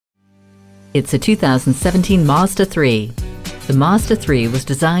It's a 2017 Mazda 3. The Mazda 3 was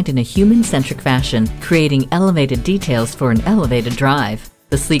designed in a human-centric fashion, creating elevated details for an elevated drive.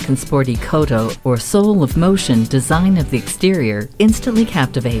 The sleek and sporty Koto, or soul of motion, design of the exterior instantly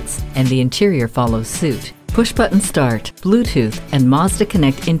captivates, and the interior follows suit. Push-button start, Bluetooth, and Mazda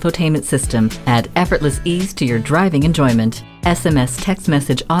Connect infotainment system add effortless ease to your driving enjoyment. SMS text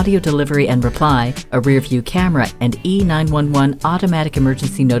message audio delivery and reply, a rear-view camera, and E911 automatic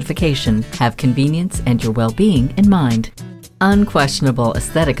emergency notification have convenience and your well-being in mind. Unquestionable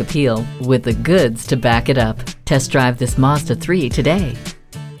aesthetic appeal with the goods to back it up. Test drive this Mazda 3 today.